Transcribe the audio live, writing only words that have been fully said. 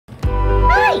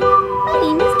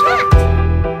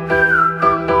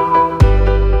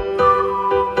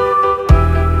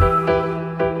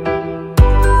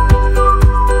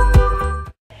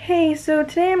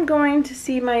today I'm going to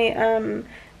see my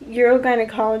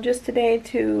urogynecologist today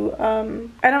to,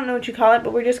 I don't know what you call it,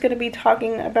 but we're just going to be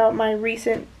talking about my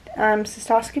recent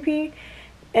cystoscopy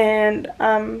and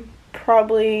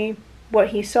probably what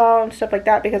he saw and stuff like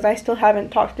that, because I still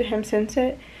haven't talked to him since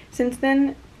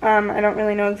then. I don't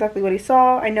really know exactly what he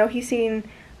saw. I know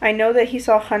that he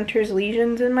saw Hunter's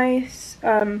lesions in my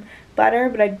bladder,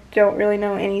 but I don't really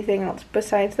know anything else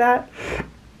besides that.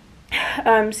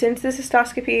 Since the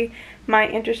cystoscopy, my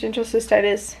interstitial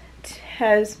cystitis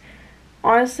has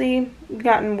honestly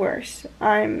gotten worse.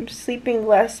 I'm sleeping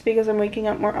less because I'm waking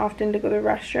up more often to go to the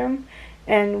restroom,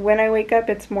 and when I wake up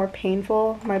it's more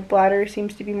painful. My bladder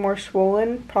seems to be more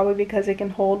swollen, probably because it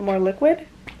can hold more liquid.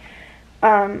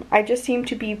 I just seem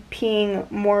to be peeing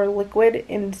more liquid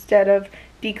instead of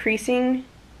decreasing.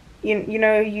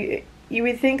 You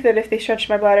would think that if they stretched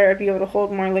my bladder I'd be able to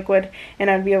hold more liquid and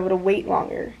I'd be able to wait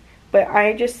longer. But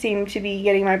I just seem to be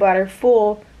getting my bladder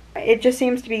full. It just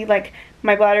seems to be like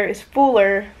my bladder is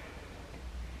fuller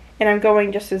and I'm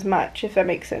going just as much, if that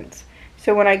makes sense.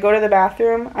 So when I go to the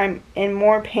bathroom, I'm in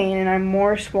more pain and I'm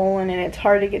more swollen, and it's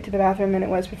hard to get to the bathroom than it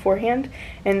was beforehand.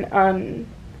 And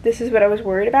this is what I was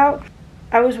worried about.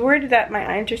 I was worried that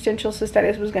my interstitial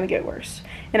cystitis was going to get worse.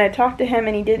 And I talked to him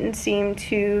and he didn't seem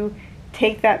to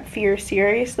take that fear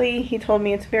seriously. He told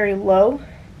me it's very low,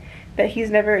 that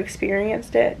he's never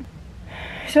experienced it.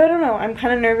 So I don't know, I'm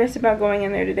kind of nervous about going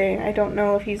in there today. I don't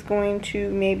know if he's going to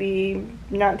maybe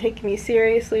not take me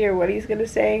seriously or what he's going to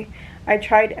say. I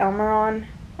tried Elmeron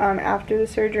after the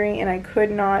surgery and I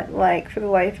could not, like, for the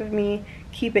life of me,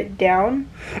 keep it down.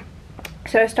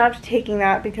 So I stopped taking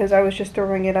that because I was just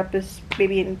throwing it up as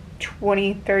maybe in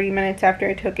 20-30 minutes after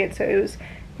I took it. So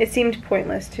it seemed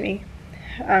pointless to me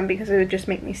because it would just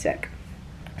make me sick.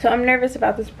 So I'm nervous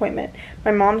about this appointment.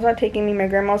 My mom's not taking me. My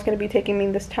grandma's going to be taking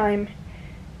me this time.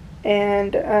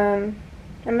 And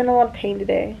I'm in a lot of pain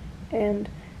today and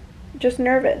just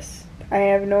nervous. I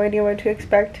have no idea what to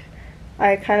expect.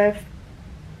 I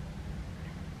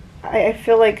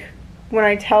feel like when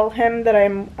I tell him that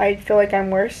I feel like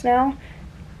I'm worse now,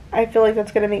 I feel like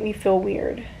that's going to make me feel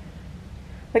weird.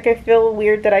 Like, I feel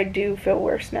weird that I do feel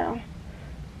worse now.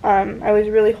 I was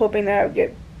really hoping that I would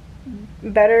get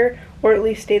better or at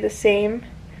least stay the same.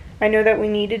 I know that we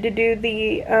needed to do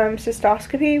the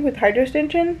cystoscopy with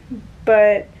hydrodistention,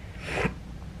 but I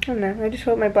don't know. I just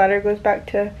hope my bladder goes back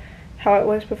to how it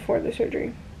was before the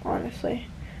surgery, honestly.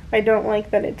 I don't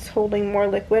like that it's holding more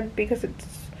liquid because it's,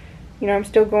 I'm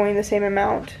still going the same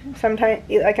amount. Sometimes,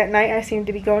 like at night, I seem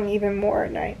to be going even more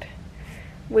at night,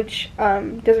 which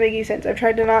doesn't make any sense. I've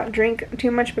tried to not drink too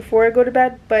much before I go to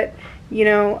bed, but,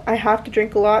 I have to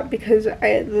drink a lot because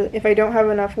if I don't have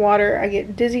enough water, I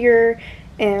get dizzier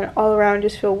and all around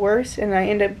just feel worse, and I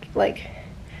end up, like,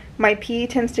 my pee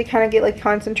tends to kind of get, like,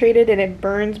 concentrated and it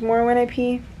burns more when I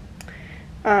pee.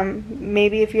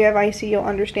 Maybe if you have IC, you'll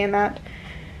understand that.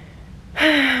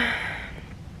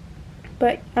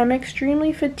 But I'm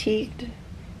extremely fatigued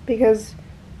because,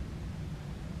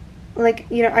 like,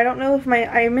 I don't know if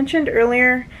I mentioned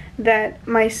earlier that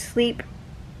my sleep,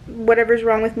 whatever's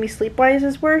wrong with me sleep-wise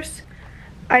is worse.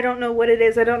 I don't know what it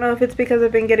is. I don't know if it's because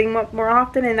I've been getting up more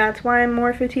often and that's why I'm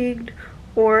more fatigued,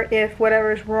 or if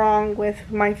whatever's wrong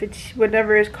with my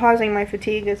whatever is causing my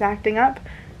fatigue is acting up.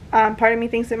 Part of me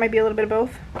thinks it might be a little bit of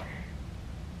both,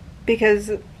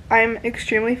 because I'm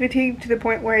extremely fatigued to the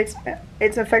point where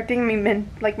it's affecting me,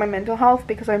 like my mental health,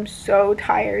 because I'm so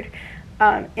tired.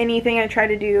 Anything I try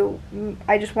to do,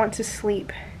 I just want to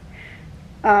sleep.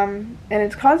 And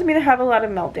it's caused me to have a lot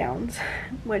of meltdowns,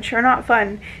 which are not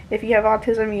fun. If you have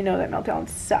autism, you know that meltdowns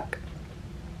suck.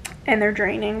 And they're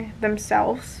draining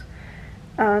themselves.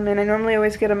 And I normally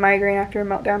always get a migraine after a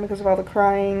meltdown because of all the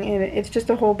crying, and it's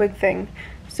just a whole big thing.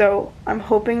 So I'm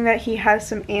hoping that he has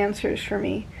some answers for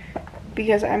me,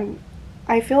 because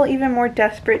I feel even more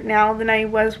desperate now than I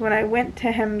was when I went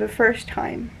to him the first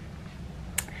time.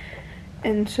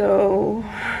 And so,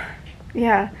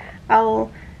 yeah,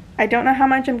 I don't know how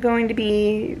much I'm going to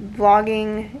be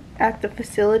vlogging at the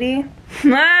facility,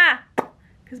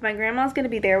 because my grandma's going to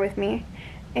be there with me,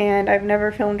 and I've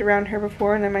never filmed around her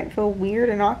before, and I might feel weird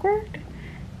and awkward.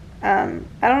 I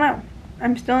don't know.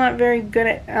 I'm still not very good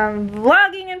at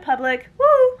vlogging in public.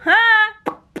 Woo! Ha!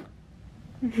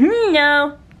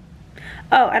 No.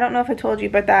 Oh, I don't know if I told you,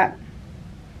 but that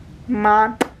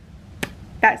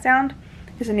sound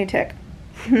is a new tick.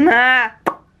 No.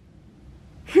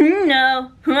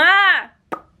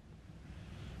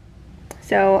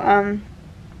 So,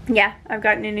 yeah, I've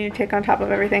gotten a new tick on top of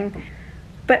everything.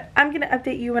 But I'm gonna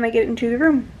update you when I get into the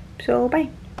room. So, bye.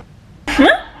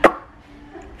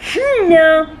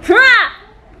 No.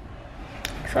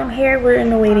 So I'm here, we're in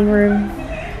the waiting room.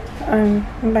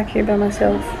 I'm back here by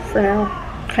myself for now.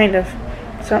 Kind of.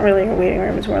 It's not really a waiting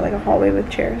room, it's more like a hallway with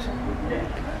chairs.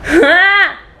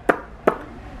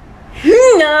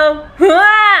 No!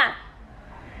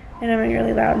 And I'm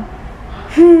really loud.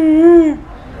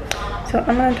 So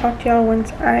I'm gonna talk to y'all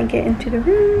once I get into the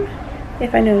room,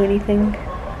 if I know anything.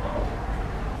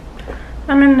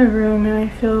 I'm in the room and I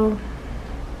feel,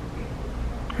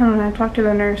 I don't know, I talked to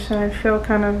the nurse and I feel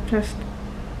kind of just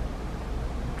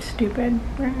stupid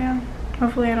right now.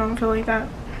 Hopefully I don't feel like that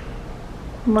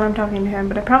when I'm talking to him,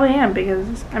 but I probably am,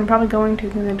 because I'm probably going to,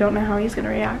 because I don't know how he's gonna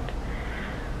react.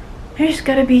 I just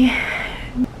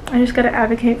gotta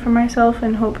advocate for myself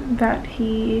and hope that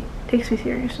he takes me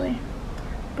seriously.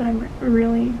 But I'm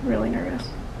really, really nervous,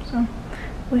 so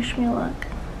wish me luck.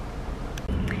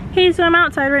 Hey, so I'm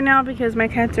outside right now because my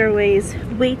cats are way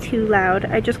too loud.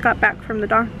 I just got back from the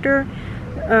doctor.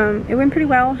 It went pretty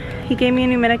well. He gave me a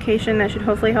new medication that should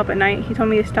hopefully help at night. He told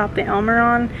me to stop the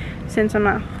Elmeron since I'm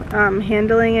not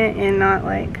handling it and not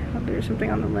like, oh, there's something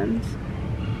on the lens.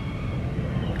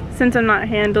 Since I'm not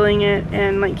handling it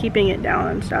and like keeping it down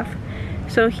and stuff.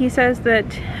 So he says that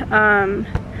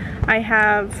I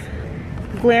have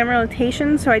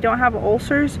glomerulitation, so I don't have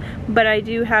ulcers, but I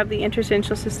do have the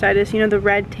interstitial cystitis, you know, the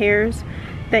red tears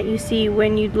that you see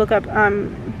when you look up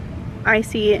I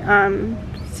see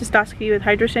cystoscopy with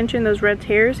hydrodistention, those red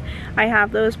tears. I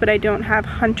have those, but I don't have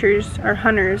Hunter's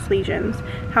lesions,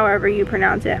 however you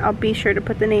pronounce it. I'll be sure to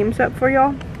put the names up for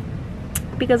y'all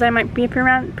because I might be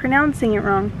pronouncing it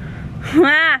wrong.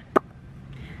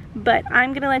 But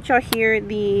I'm gonna let y'all hear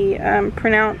the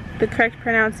correct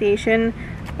pronunciation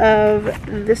of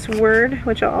this word,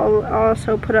 which I'll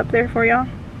also put up there for y'all,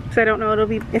 because I don't know if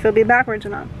it'll be backwards or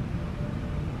not.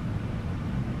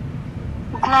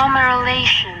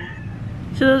 Glomerulation.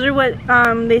 So those are what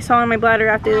they saw in my bladder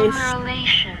after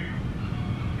Glomerulation.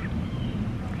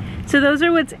 So those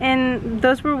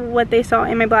were what they saw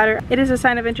in my bladder. It is a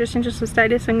sign of interstitial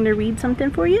cystitis. I'm going to read something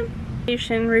for you.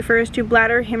 Refers to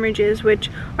bladder hemorrhages,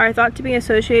 which are thought to be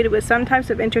associated with some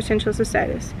types of interstitial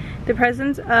cystitis. The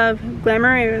presence of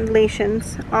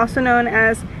glomerulations, also known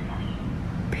as,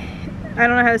 I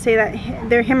don't know how to say that,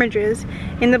 they're hemorrhages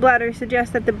in the bladder,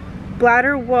 suggests that the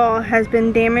bladder wall has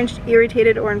been damaged,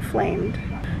 irritated, or inflamed.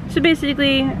 So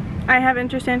basically, I have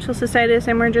interstitial cystitis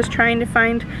and we're just trying to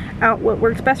find out what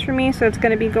works best for me, so it's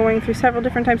going to be going through several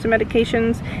different types of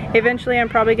medications. Eventually I'm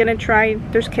probably going to try,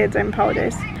 there's kids, I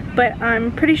apologize. But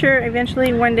I'm pretty sure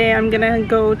eventually one day I'm going to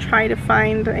go try to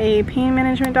find a pain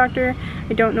management doctor.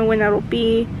 I don't know when that'll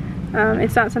be.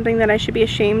 It's not something that I should be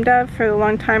ashamed of. For a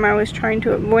long time I was trying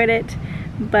to avoid it,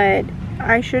 but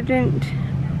I shouldn't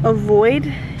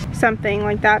avoid something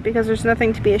like that because there's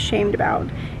nothing to be ashamed about.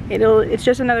 It's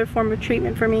just another form of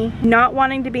treatment for me. Not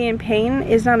wanting to be in pain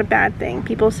is not a bad thing.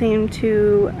 People seem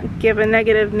to give a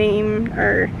negative name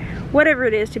or whatever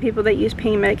it is to people that use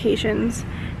pain medications,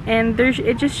 and there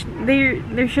shouldn't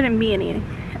be any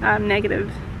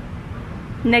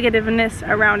negativeness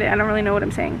around it. I don't really know what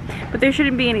I'm saying, but there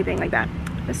shouldn't be anything like that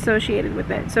associated with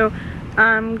it. So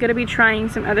I'm gonna be trying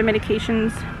some other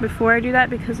medications before I do that,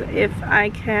 because if I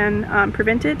can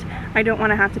prevent it, I don't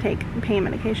want to have to take pain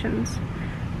medications.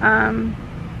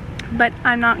 But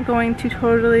I'm not going to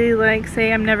totally like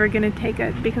say I'm never gonna take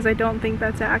it, because I don't think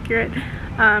that's accurate.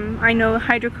 I know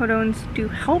hydrocodones do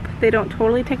help. They don't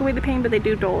totally take away the pain, but they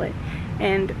do dull it,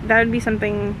 and that would be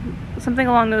something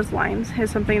along those lines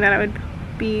is something that I would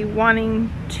be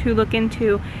wanting to look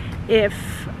into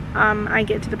if I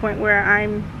get to the point where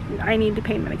I need the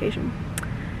pain medication.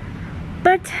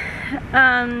 But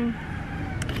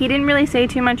he didn't really say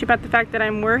too much about the fact that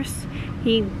I'm worse.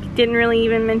 He didn't really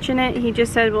even mention it. He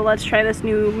just said, well, let's try this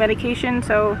new medication.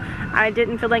 So I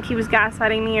didn't feel like he was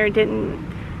gaslighting me, or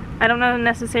I don't know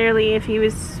necessarily if he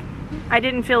was, I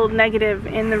didn't feel negative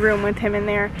in the room with him in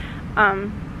there,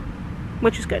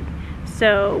 which is good.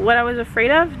 So what I was afraid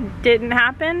of didn't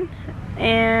happen,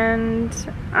 and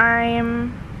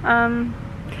I'm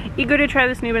eager to try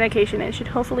this new medication. It should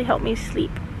hopefully help me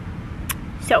sleep.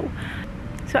 So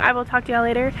I will talk to y'all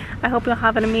later. I hope you'll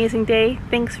have an amazing day.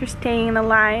 Thanks for staying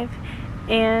alive,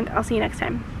 and I'll see you next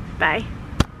time. Bye.